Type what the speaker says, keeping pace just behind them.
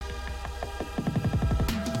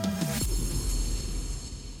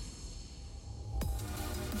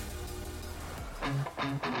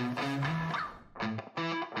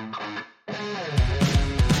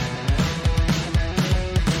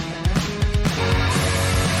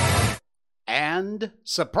and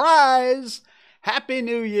surprise, Happy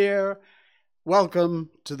New Year.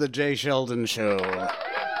 Welcome to the Jay Sheldon Show.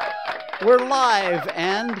 We're live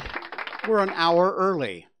and we're an hour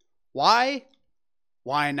early. Why?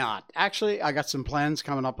 Why not? Actually, I got some plans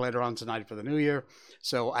coming up later on tonight for the new year,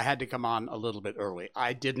 so I had to come on a little bit early.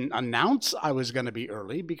 I didn't announce I was going to be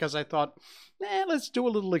early because I thought, let's do a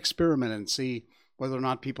little experiment and see whether or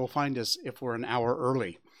not people find us if we're an hour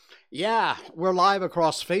early. Yeah, we're live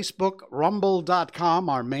across Facebook, Rumble.com,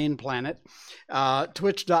 our main planet,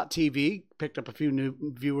 Twitch.tv. Picked up a few new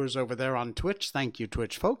viewers over there on Twitch. Thank you,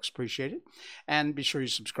 Twitch folks. Appreciate it. And be sure you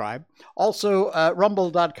subscribe. Also,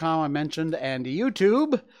 Rumble.com I mentioned, and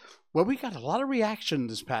YouTube. Well, we got a lot of reaction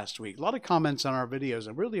this past week. A lot of comments on our videos.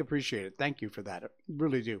 I really appreciate it. Thank you for that. I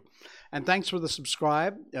really do. And thanks for the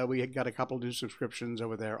subscribe. We got a couple new subscriptions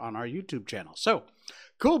over there on our YouTube channel. So,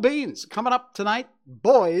 cool beans. Coming up tonight,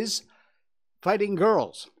 boys fighting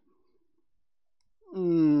girls.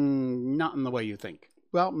 Not in the way you think.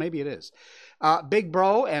 Well, maybe it is. Big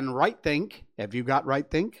Bro and Right Think. Have you got Right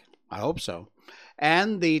Think? I hope so.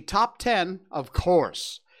 And the top 10, of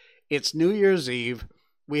course. It's New Year's Eve.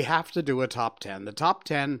 We have to do a top 10. The top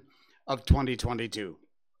 10 of 2022.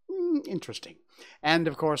 Interesting. And,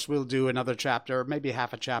 of course, we'll do another chapter, maybe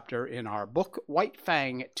half a chapter in our book, White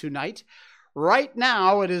Fang, tonight. Right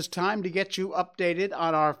now, it is time to get you updated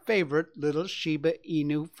on our favorite little Shiba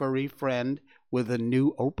Inu furry friend with a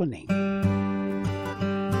new opening.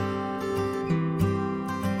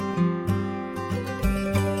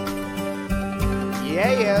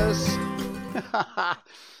 Yes.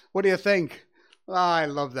 What do you think? Oh, I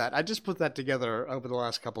love that. I just put that together over the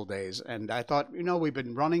last couple of days, and I thought, we've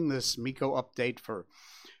been running this Miko update for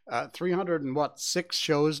 306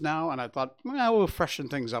 shows now, and I thought, we'll freshen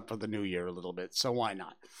things up for the new year a little bit, so why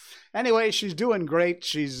not? Anyway, she's doing great.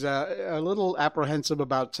 She's a little apprehensive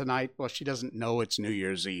about tonight. Well, she doesn't know it's New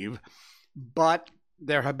Year's Eve, but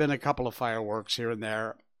there have been a couple of fireworks here and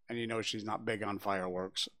there, and she's not big on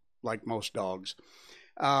fireworks, like most dogs.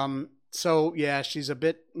 So, yeah, she's a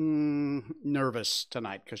bit nervous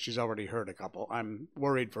tonight because she's already heard a couple. I'm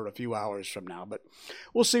worried for a few hours from now, but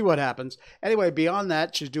we'll see what happens. Anyway, beyond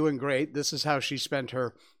that, she's doing great. This is how she spent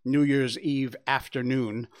her New Year's Eve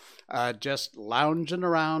afternoon, just lounging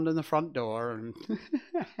around in the front door and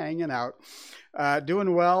hanging out.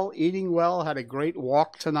 Doing well, eating well, had a great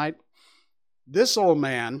walk tonight. This old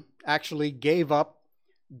man actually gave up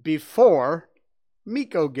before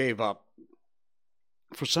Miko gave up.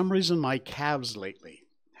 For some reason, my calves lately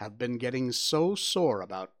have been getting so sore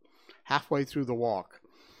about halfway through the walk.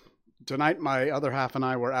 Tonight, my other half and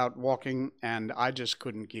I were out walking, and I just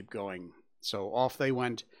couldn't keep going. So off they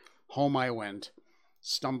went. Home I went,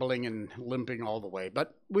 stumbling and limping all the way.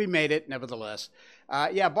 But we made it, nevertheless.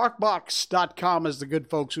 BarkBox.com is the good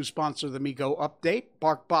folks who sponsor the Miko update.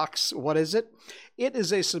 BarkBox, what is it? It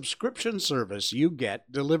is a subscription service you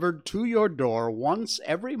get delivered to your door once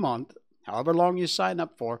every month. However long you sign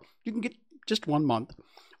up for, you can get just 1 month,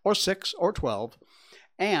 or 6, or 12.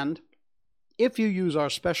 And if you use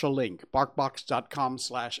our special link,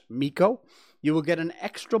 barkbox.com/Miko, you will get an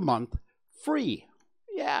extra month free.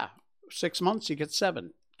 Yeah, 6 months, you get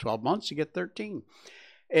 7. 12 months, you get 13.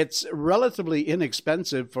 It's relatively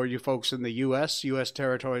inexpensive for you folks in the U.S., U.S.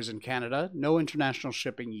 territories, and Canada. No international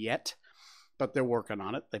shipping yet, but they're working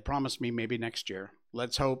on it. They promised me maybe next year.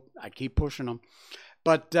 Let's hope. I keep pushing them.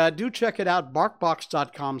 But do check it out,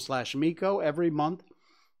 barkbox.com/Miko. Every month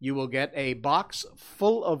you will get a box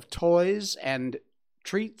full of toys and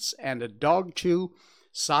treats and a dog chew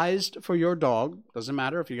sized for your dog. Doesn't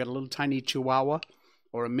matter if you got a little tiny Chihuahua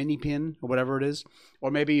or a mini pin or whatever it is. Or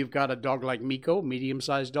maybe you've got a dog like Miko,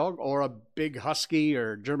 medium-sized dog, or a big husky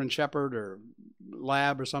or German Shepherd or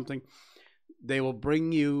Lab or something. They will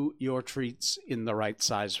bring you your treats in the right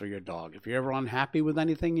size for your dog. If you're ever unhappy with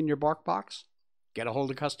anything in your bark box, get a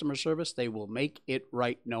hold of customer service. They will make it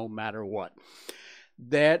right no matter what.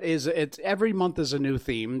 It's every month is a new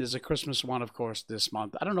theme. There's a Christmas one, of course, this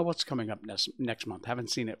month. I don't know what's coming up next month. Haven't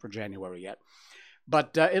seen it for January yet.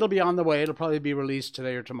 But it'll be on the way. It'll probably be released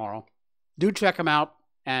today or tomorrow. Do check them out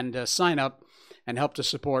and sign up and help to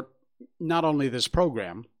support not only this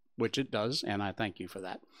program, which it does, and I thank you for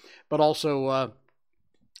that, but also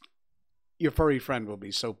your furry friend will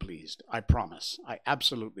be so pleased. I promise. I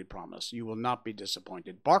absolutely promise. You will not be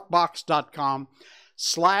disappointed.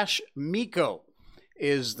 Barkbox.com/Miko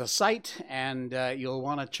is the site, and you'll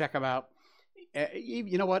want to check them out.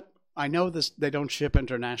 You know what? I know they don't ship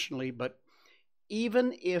internationally, but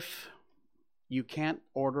even if you can't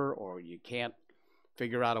order or you can't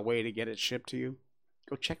figure out a way to get it shipped to you,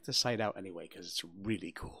 go check the site out anyway because it's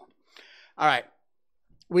really cool. All right.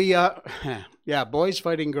 We, yeah, boys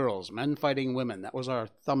fighting girls, men fighting women. That was our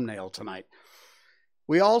thumbnail tonight.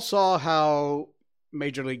 We all saw how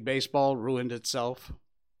Major League Baseball ruined itself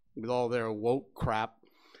with all their woke crap.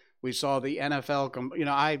 We saw the NFL,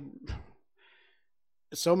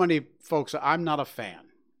 so many folks, I'm not a fan,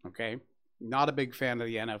 okay? Not a big fan of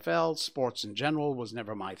the NFL. Sports in general was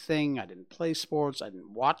never my thing. I didn't play sports. I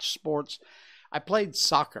didn't watch sports. I played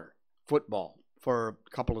soccer, football, for a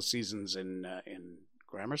couple of seasons in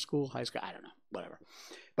grammar school, high school, I don't know, whatever.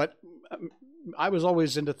 But I was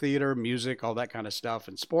always into theater, music, all that kind of stuff,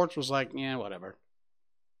 and sports was like, yeah, whatever.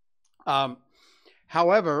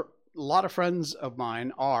 However, a lot of friends of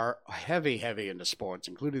mine are heavy into sports,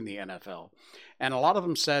 including the NFL. And a lot of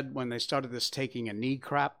them said when they started this taking a knee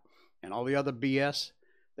crap and all the other BS,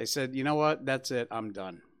 they said, you know what, that's it, I'm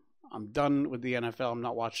done. I'm done with the NFL. I'm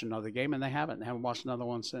not watching another game, and they haven't. They haven't watched another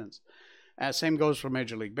one since. Same goes for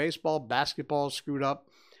Major League Baseball. Basketball screwed up.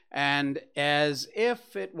 And as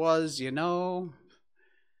if it was,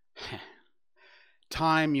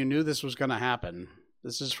 time you knew this was going to happen.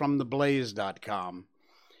 This is from theblaze.com.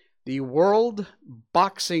 The World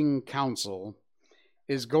Boxing Council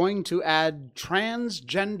is going to add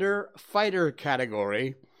transgender fighter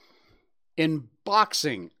category in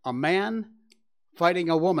boxing. A man fighting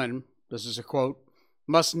a woman, this is a quote,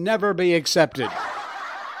 must never be accepted.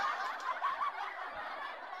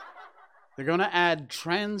 They're going to add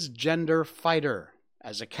transgender fighter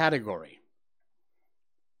as a category.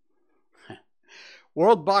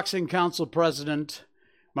 World Boxing Council President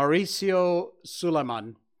Mauricio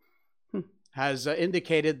Suleiman has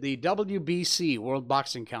indicated the WBC, World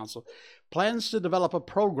Boxing Council, plans to develop a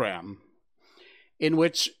program in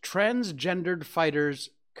which transgendered fighters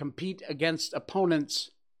compete against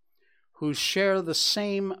opponents who share the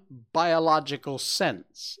same biological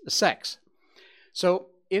sex. So,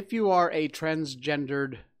 if you are a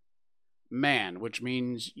transgendered man, which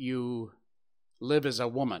means you live as a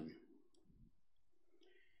woman,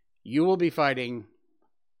 you will be fighting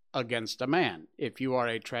against a man. If you are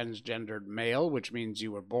a transgendered male, which means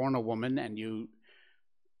you were born a woman and you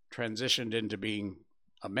transitioned into being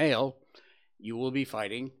a male, you will be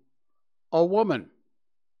fighting a woman.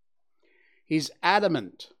 He's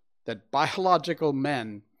adamant that biological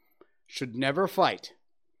men should never fight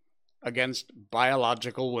against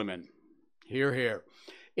biological women. Hear, hear.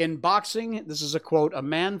 In boxing, this is a quote, a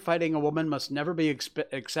man fighting a woman must never be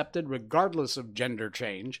accepted regardless of gender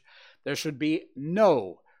change. There should be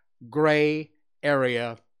no gray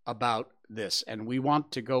area about this, and we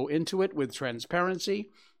want to go into it with transparency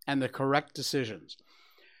and the correct decisions.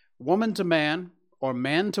 Woman to man or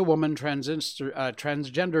man to woman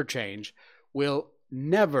transgender change will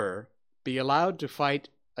never be allowed to fight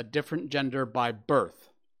a different gender by birth,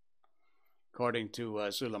 according to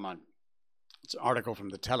Suleiman. It's an article from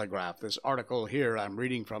The Telegraph. This article here I'm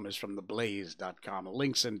reading from is from theblaze.com.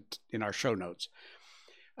 Links in our show notes.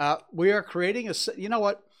 We are creating a... You know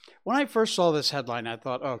what? When I first saw this headline, I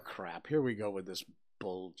thought, oh, crap, here we go with this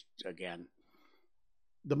bull again.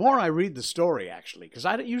 The more I read the story, actually, because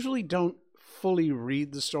I usually don't fully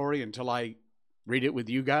read the story until I read it with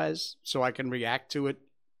you guys so I can react to it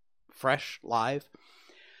fresh, live.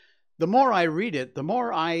 The more I read it, the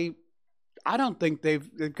more I don't think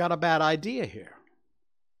they've got a bad idea here.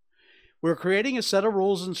 We're creating a set of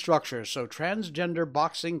rules and structures so transgender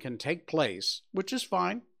boxing can take place, which is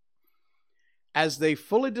fine, as they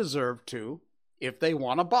fully deserve to if they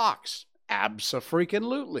want to box.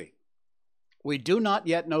 Abso-freaking-lutely. We do not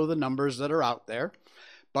yet know the numbers that are out there,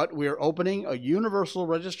 but we're opening a universal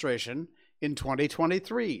registration in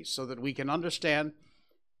 2023 so that we can understand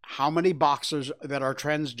how many boxers that are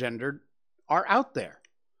transgendered are out there.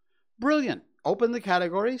 Brilliant. Open the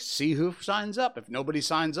category, see who signs up. If nobody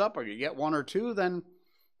signs up or you get one or two, then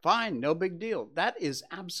fine, no big deal. That is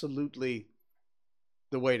absolutely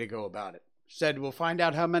the way to go about it. Said we'll find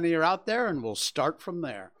out how many are out there and we'll start from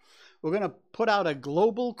there. We're going to put out a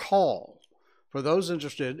global call for those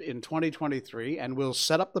interested in 2023, and we'll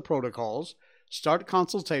set up the protocols, start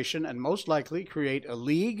consultation, and most likely create a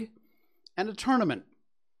league and a tournament.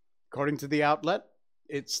 According to the outlet,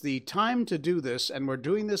 it's the time to do this, and we're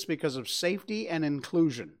doing this because of safety and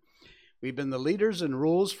inclusion. We've been the leaders in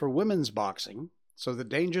rules for women's boxing, so the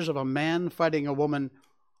dangers of a man fighting a woman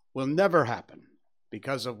will never happen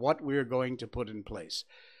because of what we're going to put in place.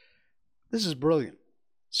 This is brilliant.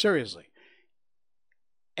 Seriously.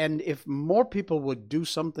 And if more people would do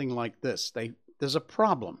something like this, there's a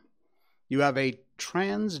problem. You have a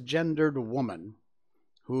transgendered woman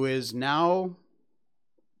who is now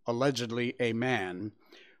allegedly a man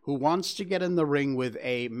who wants to get in the ring with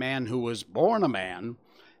a man who was born a man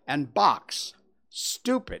and box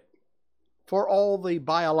Stupid. For all the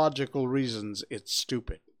biological reasons, it's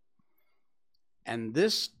stupid. And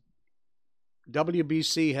this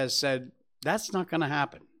WBC has said, that's not going to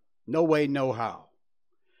happen. No way, no how.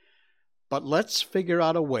 But let's figure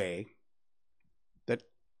out a way that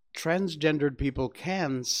transgendered people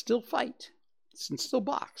can still fight and still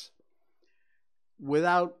box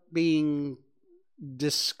without being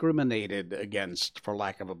discriminated against, for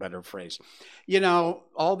lack of a better phrase. You know,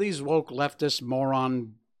 all these woke leftist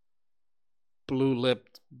moron,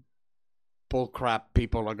 blue-lipped bullcrap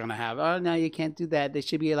people are going to have, oh, no, you can't do that. They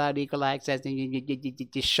should be allowed equal access.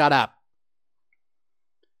 Just shut up.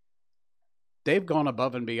 They've gone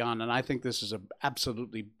above and beyond, and I think this is an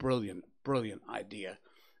absolutely brilliant, brilliant idea,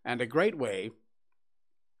 and a great way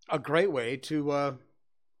to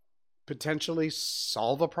potentially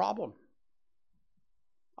solve a problem.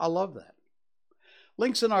 I love that.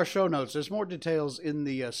 Links in our show notes. There's more details in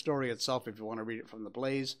the story itself if you want to read it from the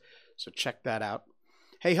Blaze, so check that out.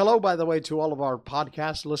 Hey, hello, by the way, to all of our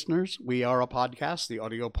podcast listeners. We are a podcast. The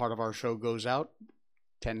audio part of our show goes out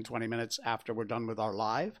 10, 20 minutes after we're done with our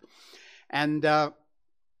live. And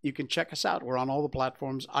you can check us out. We're on all the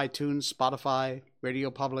platforms, iTunes, Spotify, Radio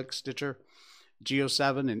Public, Stitcher,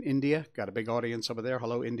 Geo7 in India. Got a big audience over there.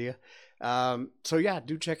 Hello, India. So, yeah,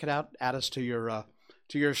 do check it out. Add us to your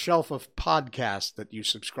shelf of podcasts that you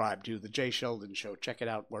subscribe to, The Jay Sheldon Show. Check it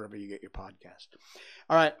out wherever you get your podcast.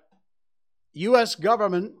 All right. U.S.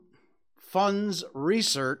 government funds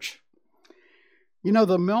research. You know,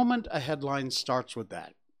 the moment a headline starts with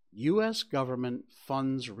that, U.S. government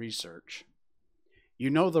funds research, you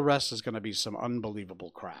know the rest is going to be some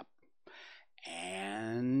unbelievable crap.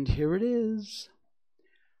 And here it is.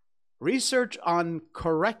 Research on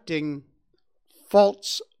correcting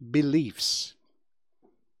false beliefs.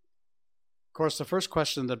 Of course, the first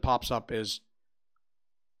question that pops up is,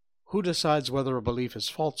 who decides whether a belief is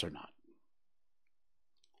false or not?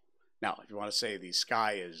 Now, if you want to say the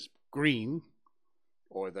sky is green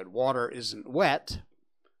or that water isn't wet,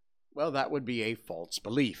 well, that would be a false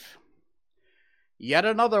belief. Yet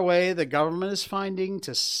another way the government is finding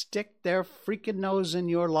to stick their freaking nose in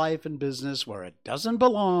your life and business where it doesn't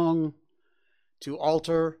belong, to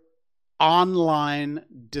alter online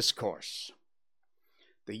discourse.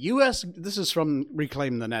 The U.S., this is from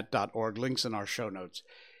reclaimthenet.org, links in our show notes.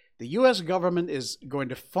 The U.S. government is going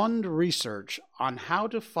to fund research on how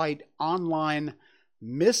to fight online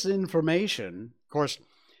misinformation. Of course,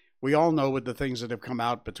 we all know with the things that have come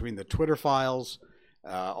out between the Twitter files,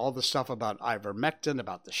 all the stuff about ivermectin,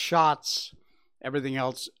 about the shots, everything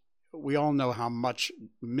else, we all know how much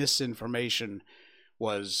misinformation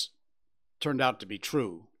turned out to be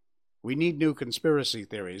true. We need new conspiracy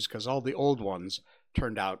theories because all the old ones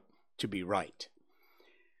turned out to be right.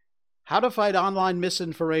 How to fight online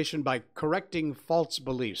misinformation by correcting false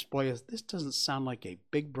beliefs. Boy, this doesn't sound like a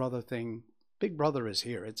Big Brother thing. Big Brother is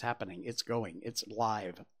here. It's happening. It's going. It's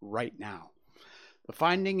live right now. The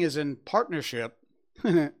finding is in partnership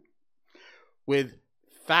with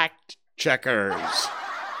fact checkers,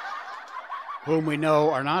 whom we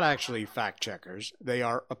know are not actually fact checkers. They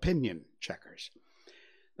are opinion checkers.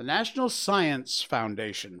 The National Science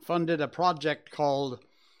Foundation funded a project called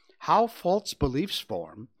How False Beliefs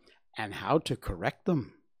Form and How to Correct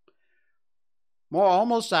Them.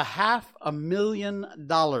 Almost $500,000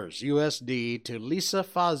 USD to Lisa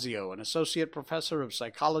Fazio, an associate professor of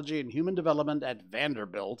psychology and human development at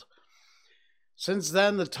Vanderbilt. Since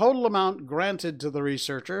then, the total amount granted to the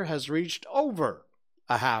researcher has reached over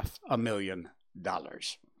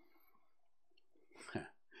 $500,000.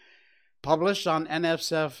 Published on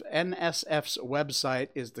NSF's website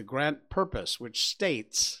is the grant purpose, which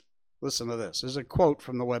states, listen to this is a quote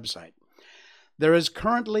from the website. There is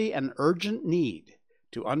currently an urgent need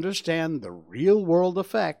to understand the real-world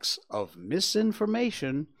effects of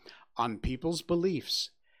misinformation on people's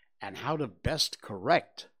beliefs and how to best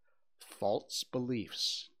correct false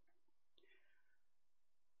beliefs.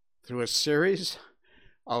 Through a series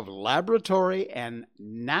of laboratory and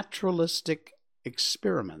naturalistic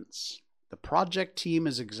experiments, the project team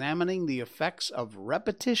is examining the effects of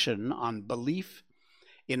repetition on belief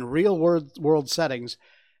in real-world settings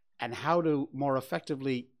and how to more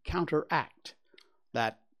effectively counteract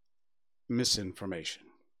that misinformation.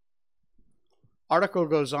 Article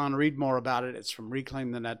goes on, read more about it. It's from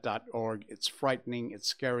reclaimthenet.org. It's frightening, it's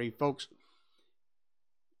scary. Folks,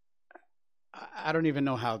 I don't even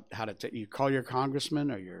know how to you call your congressman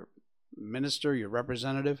or your minister, your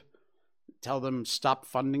representative, tell them stop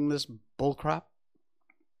funding this bullcrap,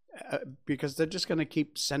 because they're just going to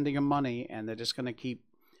keep sending them money and they're just going to keep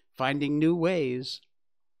finding new ways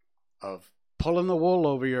of pulling the wool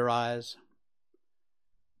over your eyes,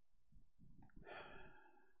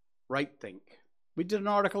 right think. We did an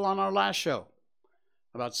article on our last show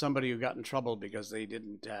about somebody who got in trouble because they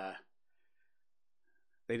didn't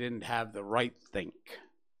have the right think.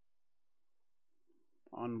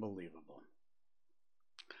 Unbelievable.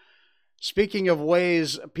 Speaking of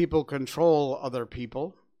ways people control other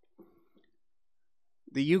people,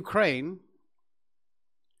 the Ukraine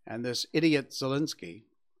and this idiot Zelensky,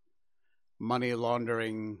 money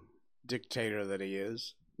laundering dictator that he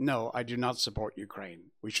is. No, I do not support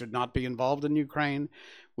Ukraine. We should not be involved in Ukraine.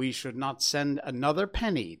 We should not send another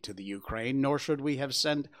penny to the Ukraine, nor should we have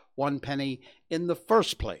sent 1 penny in the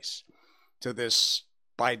first place to this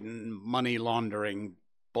Biden money laundering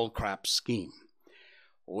bullcrap scheme.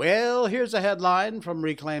 Well, here's a headline from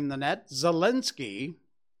Reclaim the Net. Zelensky,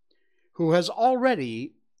 who has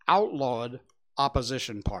already outlawed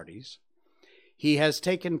opposition parties, he has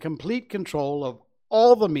taken complete control of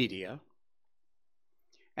all the media,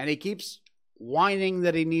 and he keeps whining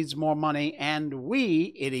that he needs more money, and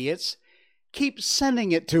we, idiots, keep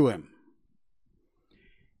sending it to him.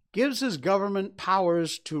 Gives his government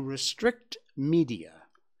powers to restrict media,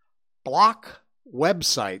 block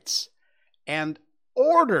websites, and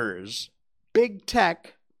orders big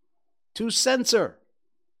tech to censor.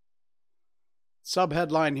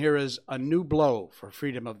 Subheadline here is A New Blow for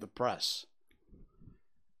Freedom of the Press.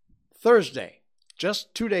 Thursday,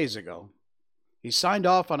 just 2 days ago, he signed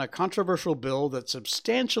off on a controversial bill that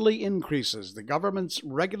substantially increases the government's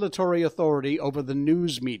regulatory authority over the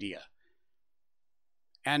news media.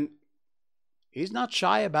 And he's not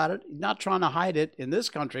shy about it. He's not trying to hide it. In this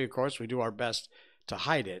country, of course, we do our best to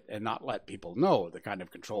hide it and not let people know the kind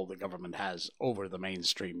of control the government has over the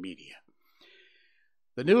mainstream media.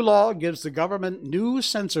 The new law gives the government new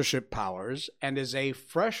censorship powers and is a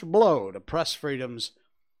fresh blow to press freedoms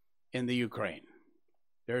in the Ukraine.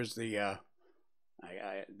 There's the,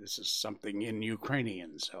 this is something in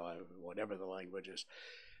Ukrainian, so whatever the language is.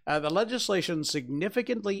 The legislation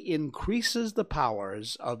significantly increases the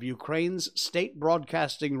powers of Ukraine's state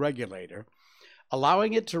broadcasting regulator,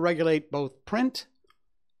 allowing it to regulate both print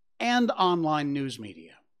and online news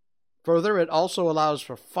media. Further, it also allows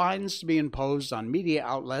for fines to be imposed on media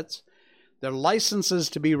outlets, their licenses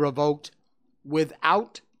to be revoked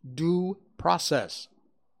without due process.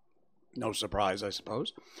 No surprise, I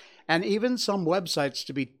suppose. And even some websites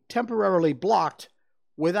to be temporarily blocked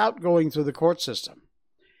without going through the court system.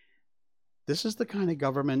 This is the kind of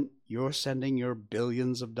government you're sending your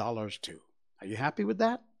billions of dollars to. Are you happy with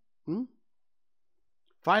that?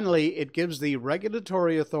 Finally, it gives the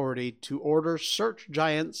regulatory authority to order search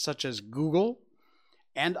giants such as Google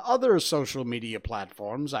and other social media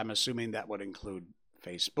platforms. I'm assuming that would include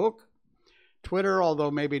Facebook, Twitter,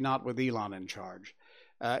 although maybe not with Elon in charge.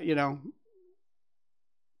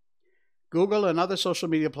 Google and other social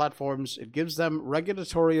media platforms, it gives them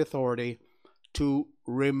regulatory authority to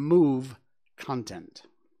remove content.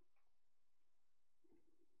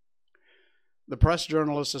 The press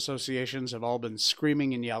journalists associations have all been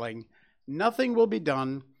screaming and yelling, nothing will be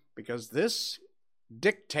done because this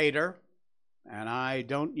dictator, and I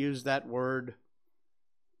don't use that word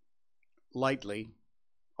lightly,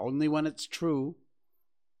 only when it's true,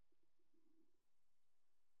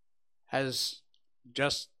 has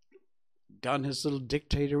just done his little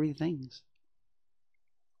dictatory things.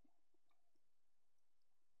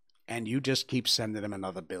 And you just keep sending him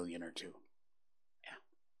another $1 billion or $2 billion. Yeah,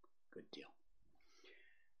 good deal.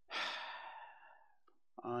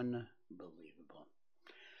 Unbelievable.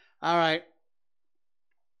 All right.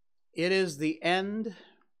 It is the end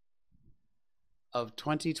of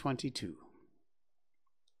 2022.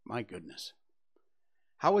 My goodness.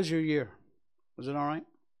 How was your year? Was it all right?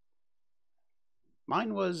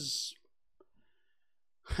 Mine was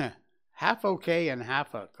half okay and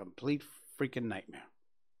half a complete freaking nightmare.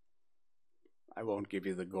 I won't give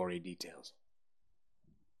you the gory details.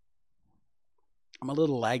 I'm a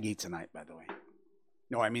little laggy tonight, by the way.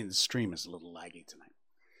 No, I mean the stream is a little laggy tonight.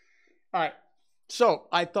 All right. So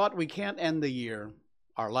I thought we can't end the year,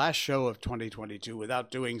 our last show of 2022,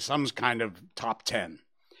 without doing some kind of top 10.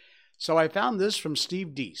 So I found this from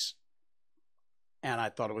Steve Deese, and I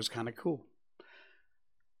thought it was kind of cool.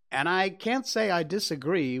 And I can't say I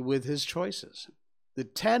disagree with his choices. The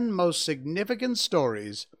 10 most significant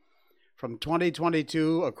stories from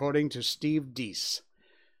 2022, according to Steve Deese.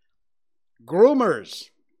 Groomers.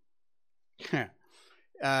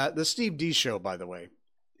 The Steve Deese Show, by the way,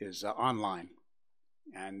 is online.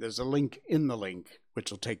 And there's a link in the link,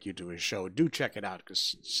 which will take you to his show. Do check it out,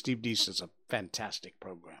 because Steve Deese is a fantastic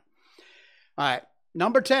program. All right,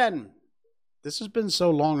 number 10. This has been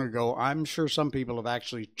so long ago, I'm sure some people have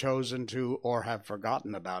actually chosen to or have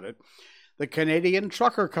forgotten about it. The Canadian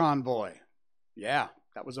trucker convoy. Yeah,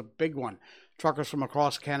 that was a big one. Truckers from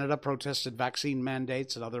across Canada protested vaccine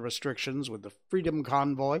mandates and other restrictions with the Freedom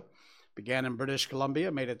Convoy. Began in British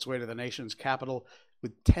Columbia, made its way to the nation's capital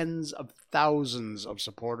with tens of thousands of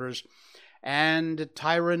supporters. And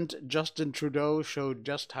tyrant Justin Trudeau showed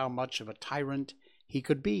just how much of a tyrant he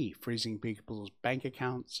could be, freezing people's bank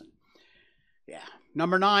accounts. Yeah.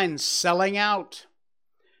 Number 9, selling out.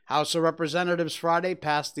 House of Representatives Friday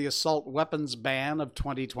passed the assault weapons ban of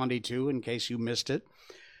 2022, in case you missed it.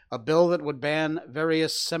 A bill that would ban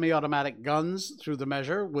various semi-automatic guns though the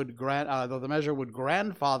measure would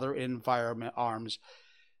grandfather in firearms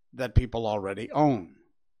that people already own.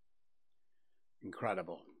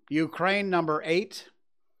 Incredible. Ukraine, number 8.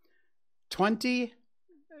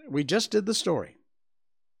 We just did the story.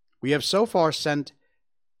 We have so far sent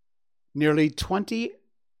nearly $20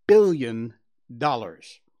 billion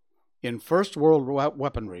in First World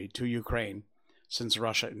weaponry to Ukraine since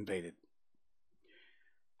Russia invaded.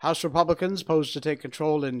 House Republicans pose to take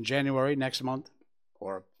control in January next month,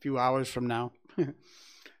 or a few hours from now,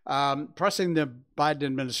 pressing the Biden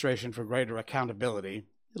administration for greater accountability.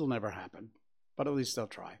 It'll never happen, but at least they'll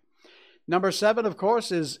try. Number 7, of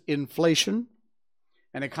course, is inflation.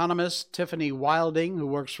 An economist, Tiffany Wilding, who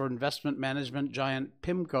works for investment management giant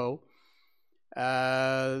PIMCO,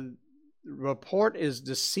 report is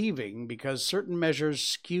deceiving because certain measures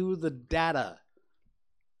skew the data.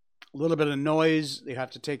 A little bit of noise they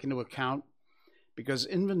have to take into account because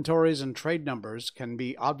inventories and trade numbers can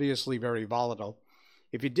be obviously very volatile.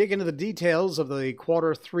 If you dig into the details of the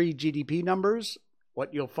Q3 GDP numbers,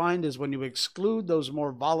 what you'll find is when you exclude those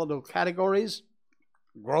more volatile categories,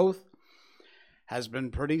 growth has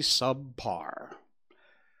been pretty subpar.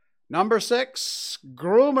 Number 6,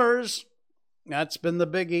 groomers. That's been the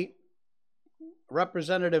biggie.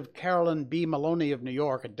 Representative Carolyn B. Maloney of New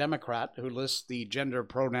York, a Democrat who lists the gender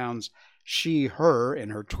pronouns she, her in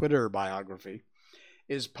her Twitter biography,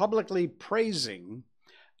 is publicly praising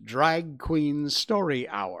Drag Queen Story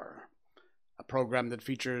Hour, a program that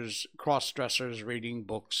features cross-dressers reading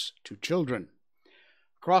books to children.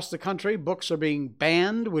 Across the country, books are being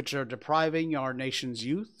banned, which are depriving our nation's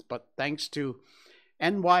youth, but thanks to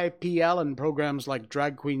NYPL and programs like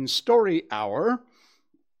Drag Queen Story Hour,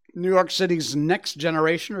 New York City's next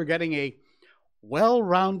generation are getting a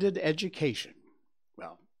well-rounded education.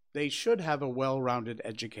 Well, they should have a well-rounded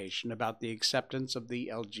education about the acceptance of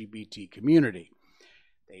the LGBT community.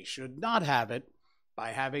 They should not have it by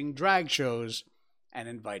having drag shows and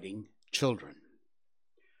inviting children.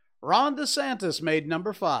 Ron DeSantis made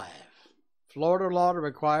number 5. Florida law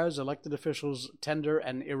requires elected officials tender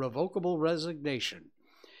an irrevocable resignation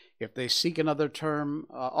if they seek another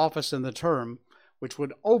office in the term which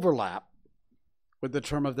would overlap with the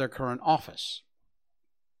term of their current office.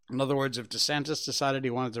 In other words, if DeSantis decided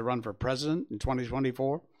he wanted to run for president in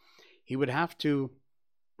 2024, he would have to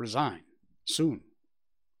resign soon.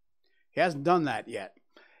 He hasn't done that yet.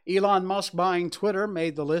 Elon Musk buying Twitter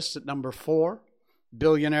made the list at number 4.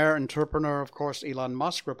 Billionaire entrepreneur, of course, Elon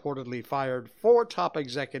Musk reportedly fired 4 top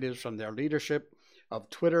executives from their leadership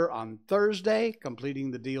of Twitter on Thursday,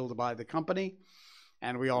 completing the deal to buy the company.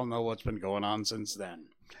 And we all know what's been going on since then.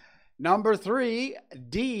 Number 3,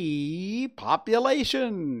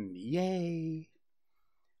 depopulation. Yay.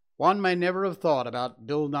 One may never have thought about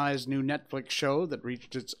Bill Nye's new Netflix show that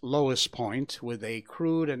reached its lowest point with a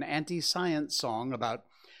crude and anti-science song about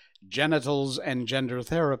genitals and gender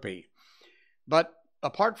therapy. But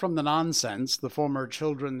apart from the nonsense, the former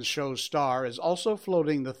children's show star is also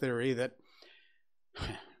floating the theory that,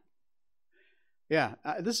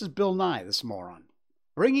 this is Bill Nye, this moron.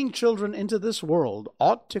 Bringing children into this world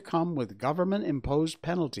ought to come with government-imposed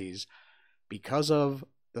penalties because of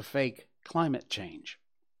the fake climate change.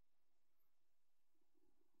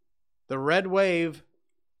 The red wave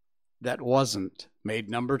that wasn't made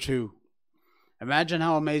number 2. Imagine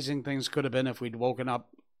how amazing things could have been if we'd woken up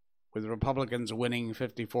with Republicans winning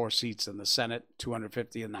 54 seats in the Senate,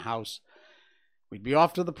 250 in the House. We'd be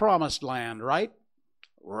off to the promised land, right?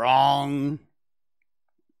 Wrong.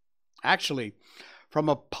 Actually, from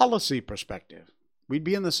a policy perspective, we'd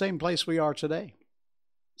be in the same place we are today.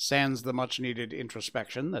 Sans the much-needed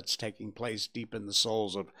introspection that's taking place deep in the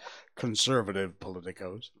souls of conservative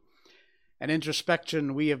politicos. An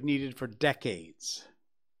introspection we have needed for decades.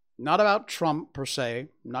 Not about Trump per se,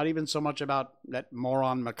 not even so much about that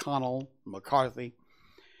moron McConnell, McCarthy.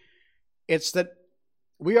 It's that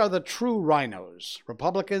we are the true rhinos,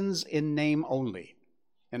 Republicans in name only,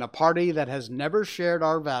 in a party that has never shared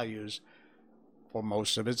our values for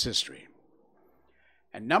most of its history.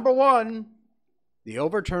 And number 1, the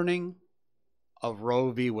overturning of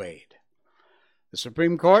Roe v. Wade. The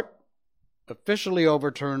Supreme Court officially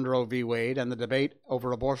overturned Roe v. Wade, and the debate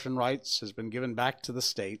over abortion rights has been given back to the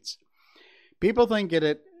states. People think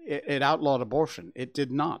it outlawed abortion. It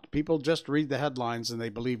did not. People just read the headlines and they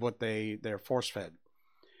believe what they're force-fed.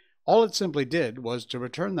 All it simply did was to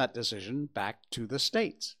return that decision back to the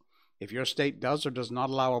states. If your state does or does not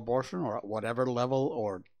allow abortion, or at whatever level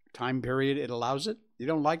or time period it allows it, you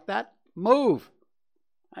don't like that? Move.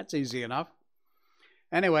 That's easy enough.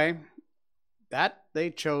 Anyway, that they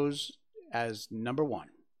chose as number one,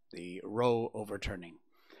 the Roe overturning.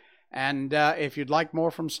 And if you'd like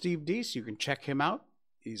more from Steve Deace, you can check him out.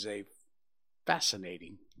 He's a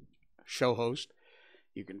fascinating show host.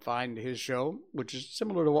 You can find his show, which is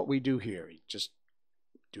similar to what we do here. He's just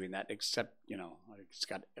doing that, except, it's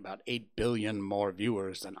got about 8 billion more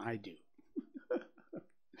viewers than I do.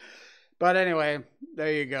 But anyway,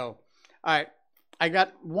 there you go. All right. I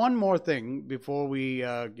got one more thing before we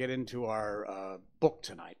get into our book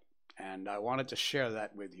tonight, and I wanted to share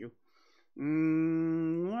that with you.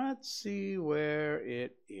 Let's see where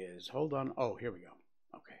it is. Hold on. Oh, here we go.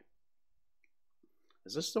 Okay.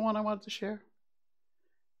 Is this the one I wanted to share?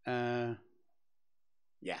 Yeah.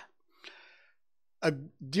 A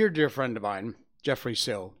dear friend of mine, Jeffrey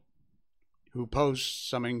Sill, who posts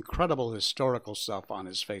some incredible historical stuff on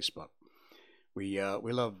his Facebook. We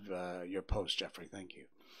love your post, Jeffrey. Thank you.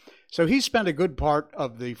 So he spent a good part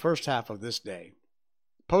of the first half of this day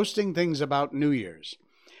posting things about New Year's.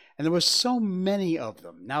 And there were so many of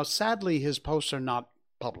them. Now, sadly, his posts are not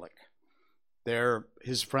public. They're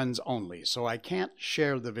his friends only, so I can't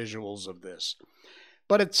share the visuals of this.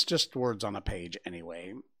 But it's just words on a page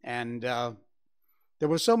anyway. And there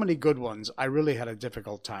were so many good ones, I really had a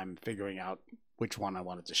difficult time figuring out which one I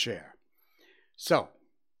wanted to share. So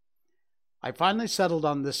I finally settled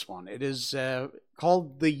on this one. It is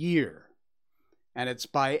called The Year, and it's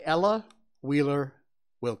by Ella Wheeler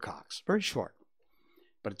Wilcox. Very short,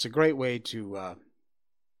 but it's a great way to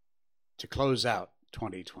close out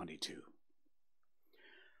 2022.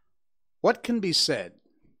 What can be said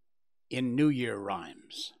in New Year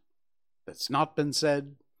rhymes that's not been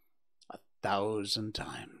said 1,000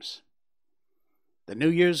 times? The New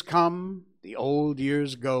Year's come, the old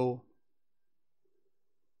years go.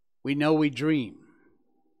 We know we dream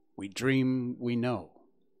we know.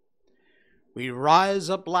 We rise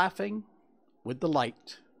up laughing with the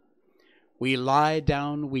light. We lie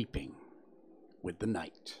down weeping with the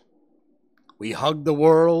night. We hug the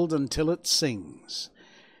world until it sings.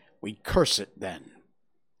 We curse it then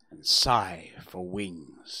and sigh for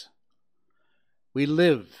wings. We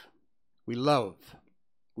live, we love,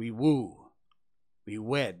 we woo, we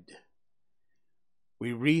wed.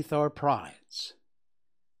 We wreath our prides.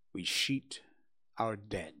 We sheet our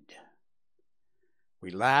dead.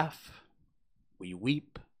 We laugh, we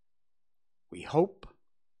weep, we hope,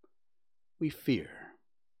 we fear.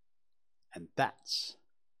 And that's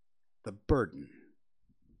the burden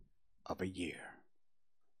of a year.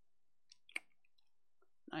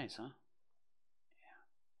 Nice, huh? Yeah.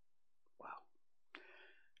 Wow.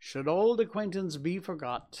 Should old acquaintance be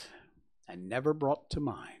forgot and never brought to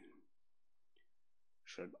mind?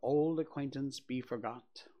 Should old acquaintance be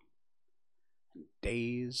forgot and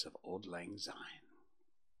days of old lang syne?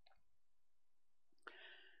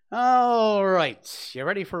 All right, you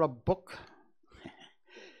ready for a book?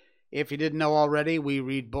 If you didn't know already, we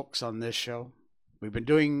read books on this show. We've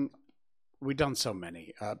done so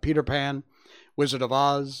many. Peter Pan, Wizard of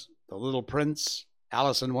Oz, The Little Prince,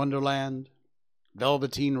 Alice in Wonderland,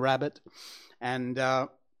 Velveteen Rabbit, and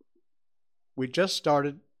we just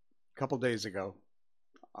started a couple days ago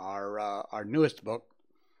our newest book,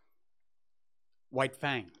 White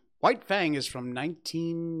Fang. White Fang is from what's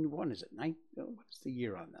the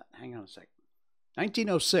year on that? Hang on a second.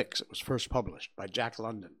 1906, it was first published by Jack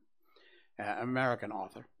London, American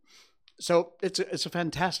author. So it's a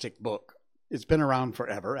fantastic book. It's been around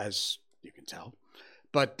forever, as you can tell,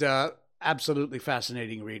 but absolutely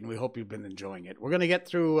fascinating read, and we hope you've been enjoying it. We're going to get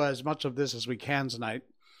through as much of this as we can tonight,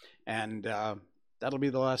 and that'll be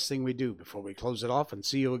the last thing we do before we close it off and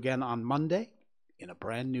see you again on Monday in a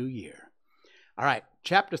brand new year. All right,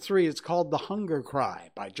 Chapter 3 is called The Hunger Cry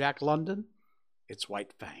by Jack London. It's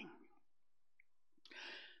White Fang.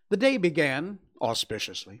 The day began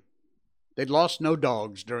auspiciously. They'd lost no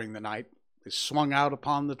dogs during the night. They swung out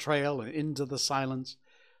upon the trail and into the silence,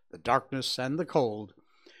 the darkness, and the cold,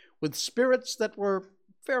 with spirits that were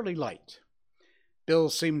fairly light. Bill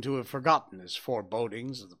seemed to have forgotten his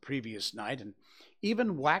forebodings of the previous night and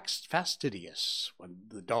even waxed fastidious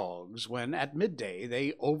when at midday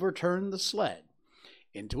they overturned the sled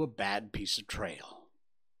into a bad piece of trail.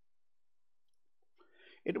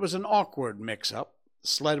 It was an awkward mix-up. The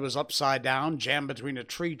sled was upside down, jammed between a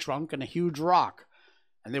tree trunk and a huge rock,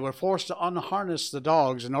 and they were forced to unharness the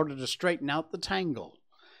dogs in order to straighten out the tangle.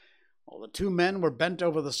 Well, the two men were bent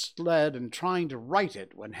over the sled and trying to right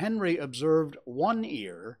it when Henry observed One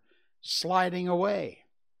Ear sliding away.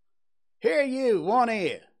 "Here, you, One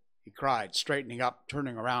Ear!" he cried, straightening up,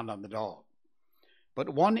 turning around on the dog. But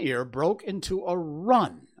One Ear broke into a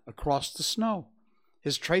run across the snow,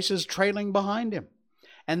 his traces trailing behind him.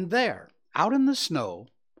 And there, out in the snow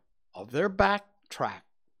of their back track,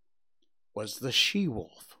 was the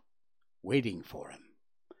she-wolf waiting for him.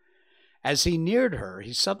 As he neared her,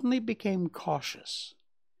 he suddenly became cautious.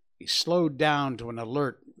 He slowed down to an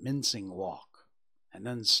alert, mincing walk, and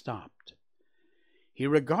then stopped. He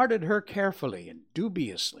regarded her carefully and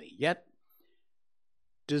dubiously, yet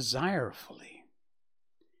desirefully.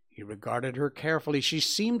 He regarded her carefully. She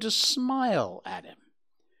seemed to smile at him,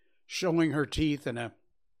 showing her teeth in an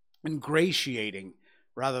ingratiating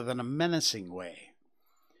rather than a menacing way.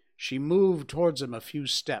 She moved towards him a few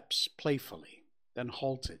steps, playfully, then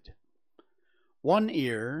halted. One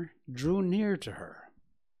Ear drew near to her,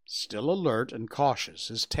 still alert and cautious,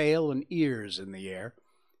 his tail and ears in the air,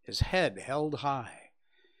 his head held high.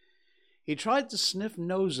 He tried to sniff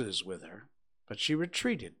noses with her, but she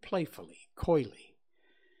retreated playfully, coyly.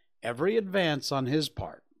 Every advance on his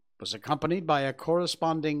part was accompanied by a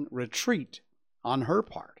corresponding retreat on her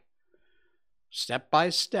part. Step by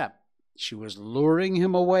step, she was luring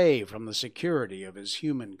him away from the security of his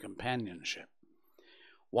human companionship.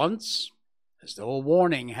 Once, as though a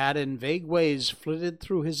warning had in vague ways flitted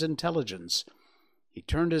through his intelligence, he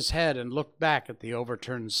turned his head and looked back at the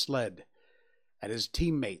overturned sled, at his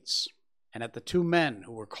teammates, and at the two men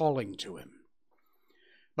who were calling to him.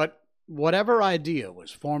 But whatever idea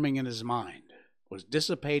was forming in his mind was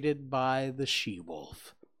dissipated by the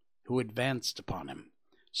she-wolf, who advanced upon him,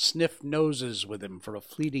 sniffed noses with him for a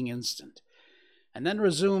fleeting instant, and then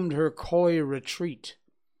resumed her coy retreat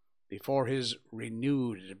before his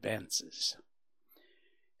renewed advances.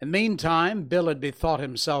 In the meantime, Bill had bethought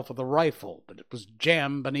himself of the rifle, but it was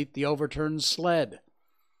jammed beneath the overturned sled,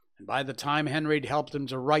 and by the time Henry had helped him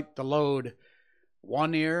to right the load,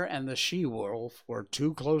 One Ear and the she-wolf were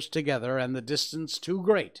too close together and the distance too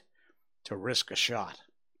great to risk a shot.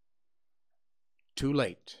 Too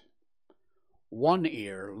late. One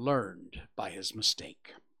Ear learned by his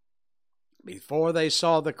mistake. Before they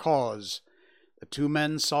saw the cause, the two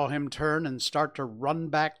men saw him turn and start to run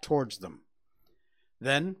back towards them.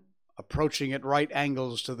 Then, approaching at right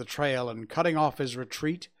angles to the trail and cutting off his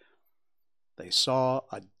retreat, they saw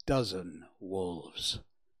a dozen wolves,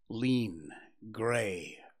 lean,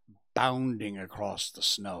 gray, bounding across the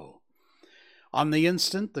snow. On the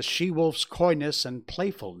instant, the she-wolf's coyness and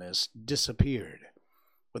playfulness disappeared.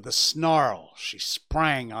 With a snarl, she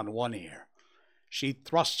sprang on One Ear. He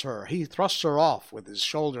thrust her off with his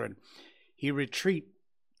shoulder, and he retreat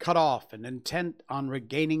cut off, and intent on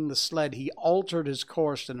regaining the sled, he altered his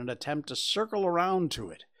course in an attempt to circle around to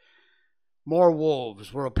it. More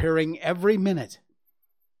wolves were appearing every minute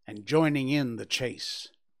and joining in the chase.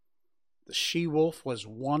 The she-wolf was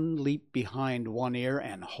one leap behind One Ear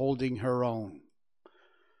and holding her own.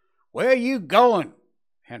 "Where are you going?"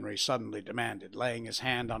 Henry suddenly demanded, laying his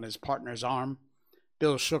hand on his partner's arm.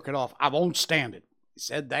 Bill shook it off. "I won't stand it," he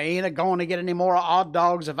said. "They ain't a-going to get any more odd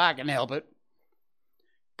dogs if I can help it."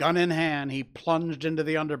 Gun in hand, he plunged into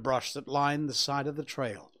the underbrush that lined the side of the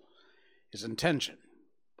trail. His intention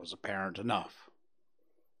was apparent enough.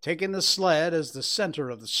 Taking the sled as the center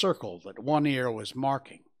of the circle that One Ear was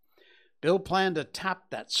marking, Bill planned to tap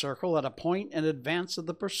that circle at a point in advance of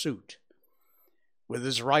the pursuit. With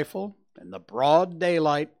his rifle, in the broad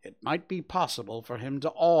daylight, it might be possible for him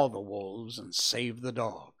to awe the wolves and save the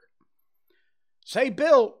dog. "Say,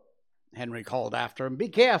 Bill," Henry called after him, "be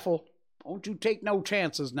careful. Don't you take no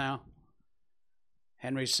chances now."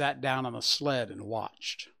 Henry sat down on the sled and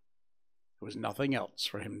watched. There was nothing else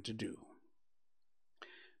for him to do.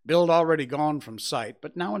 Bill had already gone from sight,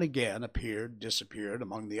 but now and again disappeared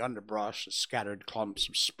among the underbrush, the scattered clumps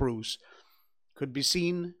of spruce. Could be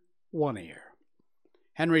seen One Ear.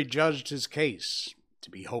 Henry judged his case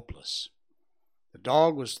to be hopeless. The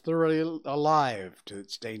dog was thoroughly alive to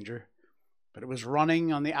its danger, but it was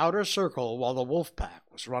running on the outer circle while the wolf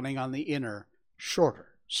pack was running on the inner,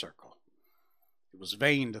 shorter circle. It was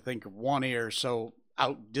vain to think of One Ear so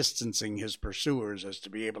outdistancing his pursuers as to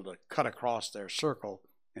be able to cut across their circle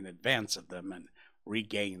in advance of them and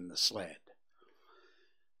regain the sled.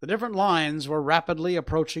 The different lines were rapidly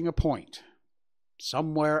approaching a point.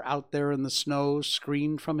 Somewhere out there in the snow,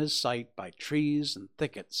 screened from his sight by trees and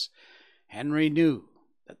thickets, Henry knew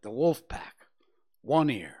that the wolf pack One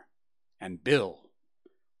Ear, and Bill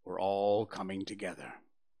were all coming together.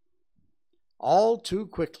 All too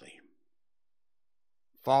quickly.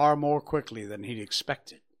 Far more quickly than he'd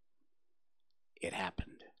expected. It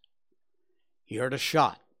happened. He heard a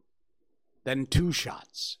shot, then 2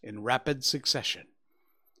 shots in rapid succession,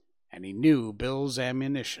 and he knew Bill's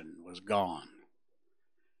ammunition was gone.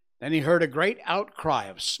 Then he heard a great outcry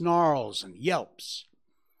of snarls and yelps.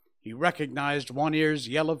 He recognized One Ear's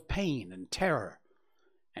yell of pain and terror,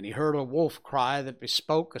 and he heard a wolf cry that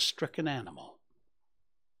bespoke a stricken animal.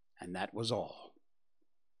 And that was all.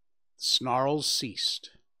 The snarls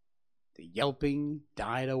ceased. The yelping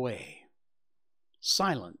died away.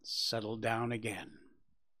 Silence settled down again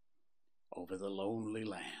over the lonely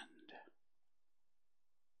land.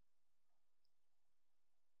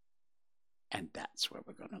 And that's where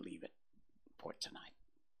we're going to leave it for tonight.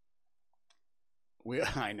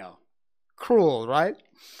 I know. Cruel, right?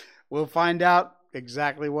 We'll find out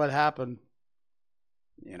exactly what happened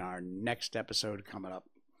in our next episode coming up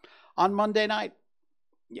on Monday night.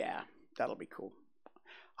 Yeah, that'll be cool.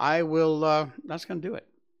 I will, that's going to do it.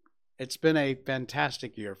 It's been a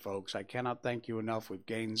fantastic year, folks. I cannot thank you enough. We've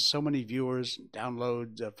gained so many viewers and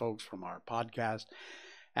downloads, folks, from our podcast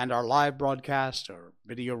and our live broadcast or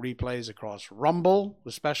video replays across Rumble,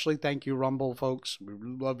 especially. Thank you, Rumble, folks. We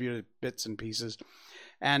love your bits and pieces.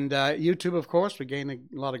 And YouTube, of course, we gained a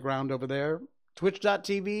lot of ground over there.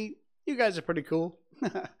 Twitch.tv, you guys are pretty cool.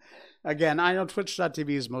 Again, I know Twitch.tv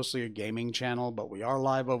is mostly a gaming channel, but we are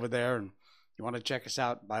live over there, and you want to check us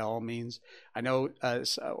out, by all means. I know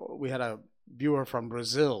we had a viewer from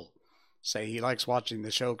Brazil say he likes watching the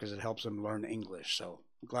show because it helps him learn English, so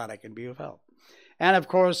I'm glad I can be of help. And, of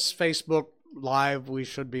course, Facebook Live. We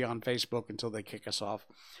should be on Facebook until they kick us off,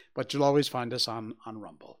 but you'll always find us on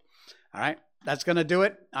Rumble. All right, that's going to do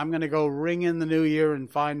it. I'm going to go ring in the new year in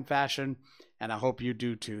fine fashion, and I hope you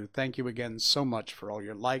do too. Thank you again so much for all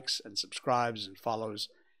your likes and subscribes and follows.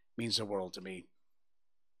 It means the world to me.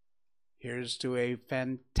 Here's to a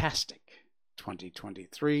fantastic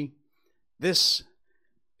 2023. This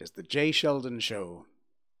is the Jay Sheldon Show.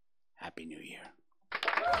 Happy New Year.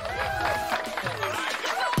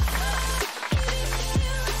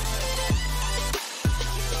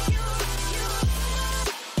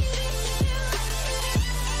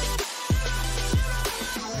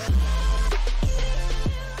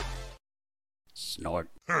 Snort.